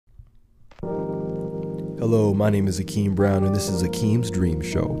Hello, my name is Akeem Brown, and this is Akeem's Dream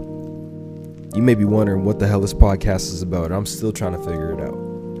Show. You may be wondering what the hell this podcast is about. I'm still trying to figure it out.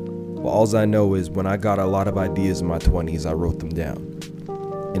 But all I know is when I got a lot of ideas in my 20s, I wrote them down.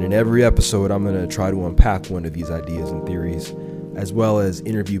 And in every episode, I'm going to try to unpack one of these ideas and theories, as well as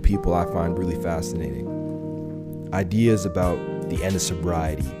interview people I find really fascinating. Ideas about the end of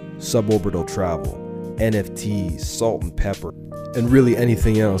sobriety, suborbital travel, NFTs, salt and pepper, and really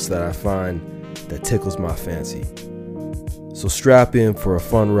anything else that I find that tickles my fancy. So strap in for a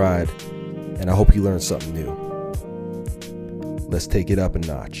fun ride, and I hope you learn something new. Let's take it up a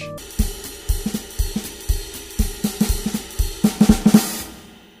notch.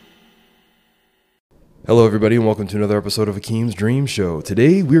 Hello everybody, and welcome to another episode of Akeem's Dream Show.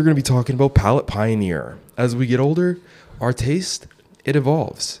 Today we're going to be talking about Palate Pioneer. As we get older, our taste, it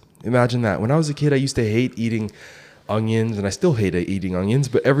evolves. Imagine that. When I was a kid, I used to hate eating onions, and I still hate eating onions,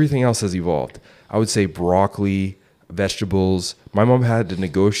 but everything else has evolved. I would say broccoli, vegetables. My mom had to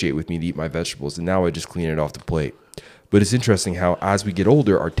negotiate with me to eat my vegetables, and now I just clean it off the plate. But it's interesting how as we get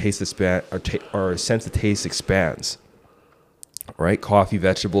older, our sense of taste expands. Right? Coffee,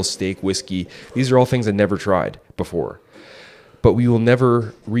 vegetables, steak, whiskey. These are all things I never tried before. But we will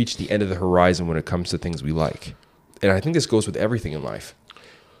never reach the end of the horizon when it comes to things we like. And I think this goes with everything in life.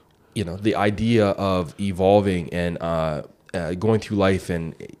 You know, the idea of evolving and going through life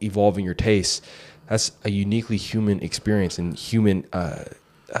and evolving your tastes, that's a uniquely human experience and human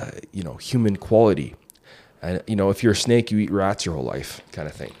quality. And, if you're a snake, you eat rats your whole life kind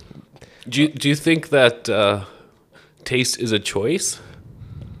of thing. Do you think that taste is a choice?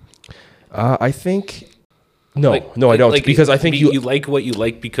 I think... No, I don't. Because I think you like what you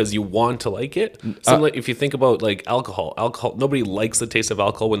like because you want to like it. Like if you think about like alcohol, nobody likes the taste of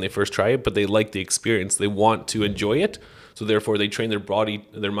alcohol when they first try it, but they like the experience. They want to enjoy it, so therefore they train their body,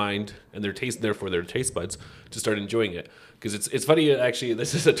 their mind, and their taste, therefore their taste buds, to start enjoying it. Because it's funny, actually.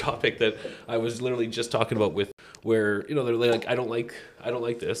 This is a topic that I was literally just talking about with where they're like, I don't like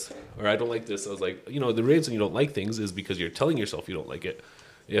this, or I don't like this. I was like, the reason you don't like things is because you're telling yourself you don't like it.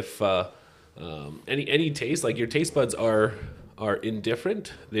 If any taste, like your taste buds are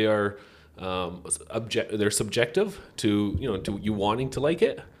indifferent. They are they're subjective to to you wanting to like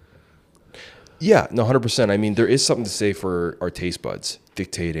it. Yeah, no, 100%. I mean, there is something to say for our taste buds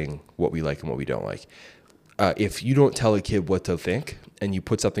dictating what we like and what we don't like. If you don't tell a kid what to think and you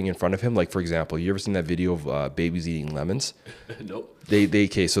put something in front of him, like for example, you ever seen that video of babies eating lemons? Nope.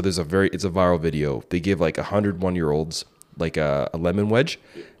 So there's it's a viral video. They give like 101-year-olds like a lemon wedge,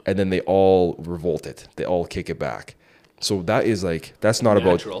 and then they all revolt it. They all kick it back. So that is like, that's not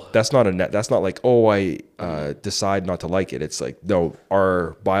natural. That's not like, oh, I decide not to like it. It's like, no,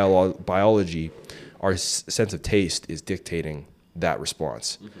 our biology, our sense of taste is dictating that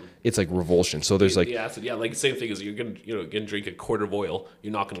response. Mm-hmm. It's like revulsion. So there's like, like the same thing as you're gonna drink a quart of oil.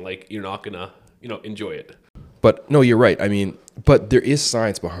 You're not gonna enjoy it. But no, you're right. I mean, but there is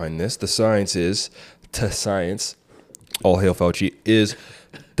science behind this. The science is all hail Fauci, is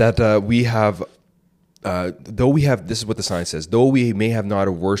that we have, this is what the science says, though we may have not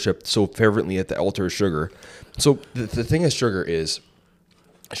worshipped so fervently at the altar of sugar. So the thing is, sugar is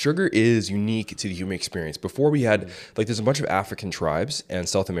unique to the human experience. Before we had, there's a bunch of African tribes and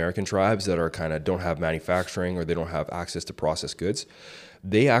South American tribes that are kind of don't have manufacturing, or they don't have access to processed goods.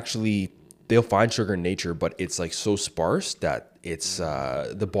 They'll find sugar in nature, but it's like so sparse that it's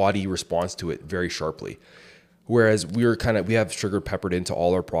the body responds to it very sharply. Whereas we have sugar peppered into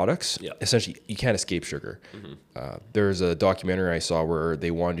all our products. Yeah. Essentially, you can't escape sugar. Mm-hmm. There's a documentary I saw where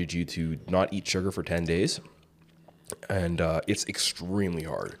they wanted you to not eat sugar for 10 days. And it's extremely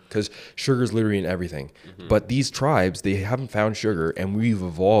hard because sugar is literally in everything. Mm-hmm. But these tribes, they haven't found sugar, and we've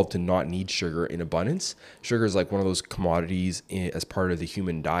evolved to not need sugar in abundance. Sugar is like one of those commodities as part of the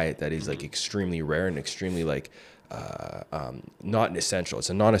human diet that is like extremely rare and extremely not an essential. It's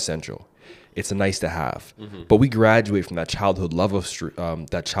a non-essential. It's a nice to have. Mm-hmm. But we graduate from that childhood love of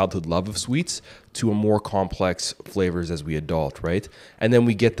sweets to a more complex flavors as we adult, right? And then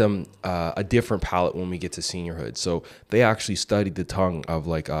we get them a different palate when we get to seniorhood. So they actually studied the tongue of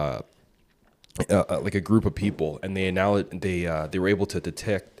like a group of people, and they were able to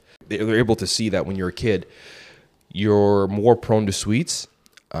detect. They were able to see that when you're a kid, you're more prone to sweets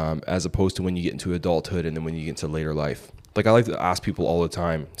as opposed to when you get into adulthood and then when you get into later life. Like I like to ask people all the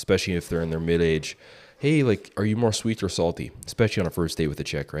time, especially if they're in their mid-age, hey, like, are you more sweet or salty? Especially on a first date with a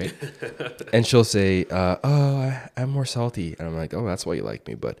chick, right? And she'll say, I'm more salty. And I'm like, oh, that's why you like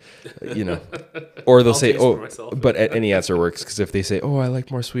me. But, you know, or they'll I'll say, taste for oh, myself. but any answer works. Because if they say, oh, I like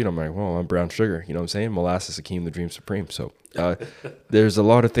more sweet, I'm like, well, I'm brown sugar. You know what I'm saying? Molasses, Akeem, the dream supreme. So there's a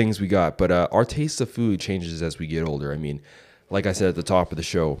lot of things we got. But our taste of food changes as we get older. I mean, like I said at the top of the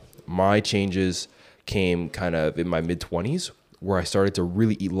show, my changes came kind of in my mid-20s, where I started to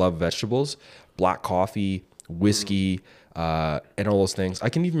really love vegetables, black coffee, whiskey, and all those things. I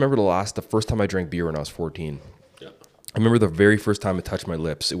can even remember the first time I drank beer when I was 14. Yeah. I remember the very first time it touched my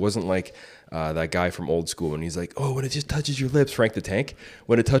lips. It wasn't like that guy from old school, and he's like, oh, when it just touches your lips, Frank the Tank,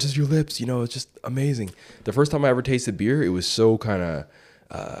 when it touches your lips, you know, it's just amazing. The first time I ever tasted beer, it was so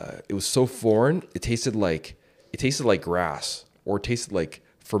it was so foreign. It tasted like grass, or it tasted like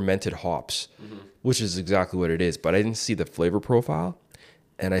fermented hops, which is exactly what it is. But I didn't see the flavor profile,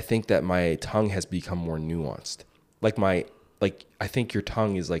 and I think that my tongue has become more nuanced. I think your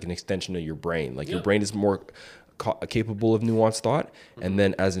tongue is like an extension of your brain. Like your brain is more capable of nuanced thought, and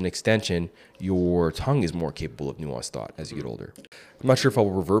then as an extension, your tongue is more capable of nuanced thought as you get older. I'm not sure if I'll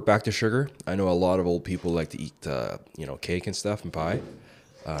revert back to sugar. I know a lot of old people like to eat, cake and stuff and pie.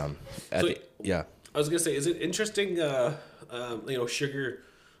 I was gonna say, is it interesting? Sugar.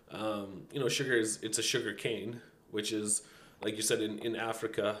 Sugar it's a sugar cane, which is, like you said, in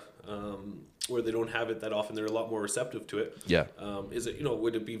Africa, where they don't have it that often. They're a lot more receptive to it. Yeah.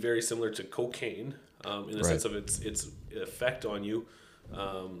 Would it be very similar to cocaine in the sense of its effect on you?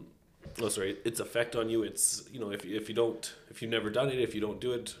 Its effect on you. It's, if you've never done it, if you don't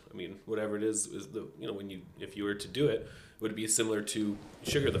do it, I mean, whatever it is if you were to do it, would it be similar to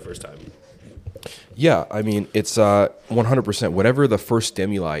sugar the first time? Yeah, I mean, it's 100%. Whatever the first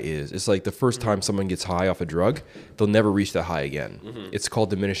stimuli is, it's like the first time someone gets high off a drug, they'll never reach that high again. It's called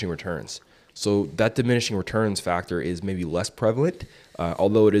diminishing returns. So that diminishing returns factor is maybe less prevalent,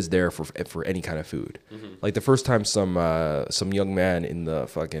 although it is there for any kind of food. Like the first time some young man in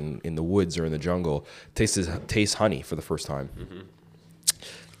the woods or in the jungle tastes honey for the first time.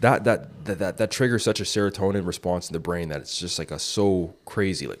 That triggers such a serotonin response in the brain that it's just like so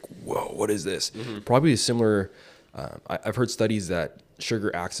crazy, like, whoa, what is this? Probably a similar, I've heard studies that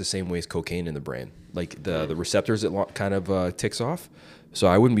sugar acts the same way as cocaine in the brain, like the receptors it kind of ticks off. So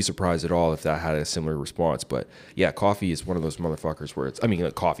I wouldn't be surprised at all if that had a similar response. But yeah, coffee is one of those motherfuckers where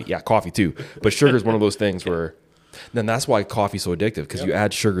coffee too, but sugar is one of those things where, then that's why coffee's so addictive, because you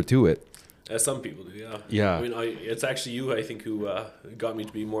add sugar to it. As some people do, yeah. Yeah. I mean, it's actually you, I think, who got me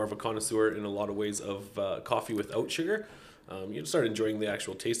to be more of a connoisseur in a lot of ways of coffee without sugar. You start enjoying the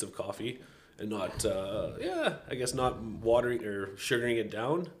actual taste of coffee and not, not watering or sugaring it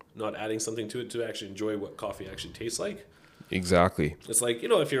down, not adding something to it to actually enjoy what coffee actually tastes like. Exactly. It's like,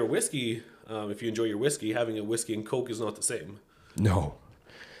 if you're a whiskey, if you enjoy your whiskey, having a whiskey and Coke is not the same. No,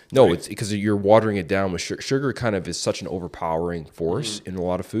 Right. It's because you're watering it down with sugar. Sugar kind of is such an overpowering force in a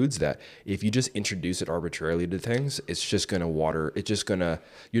lot of foods that if you just introduce it arbitrarily to things, it's just going to water. It's just going to,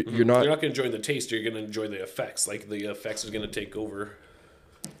 you're not going to enjoy the taste. You're going to enjoy the effects. Like the effects are going to take over.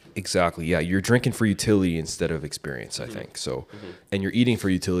 Exactly. Yeah. You're drinking for utility instead of experience, I think. So, and you're eating for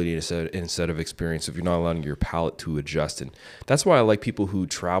utility instead of experience. If you're not allowing your palate to adjust. And that's why I like people who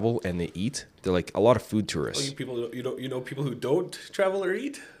travel and they eat. They're like a lot of food tourists. Oh, you know people who don't travel or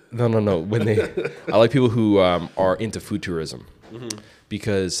eat? No. I like people who are into food tourism,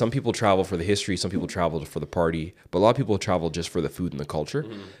 because some people travel for the history, some people travel for the party, but a lot of people travel just for the food and the culture.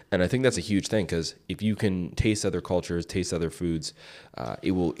 And I think that's a huge thing, because if you can taste other cultures, taste other foods,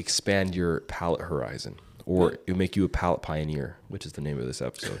 it will expand your palate horizon, or it'll make you a palate pioneer, which is the name of this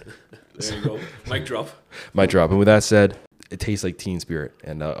episode. There you go. Mic drop. Mic drop. And with that said, it tastes like Teen Spirit,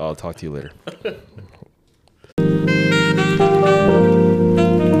 and I'll talk to you later.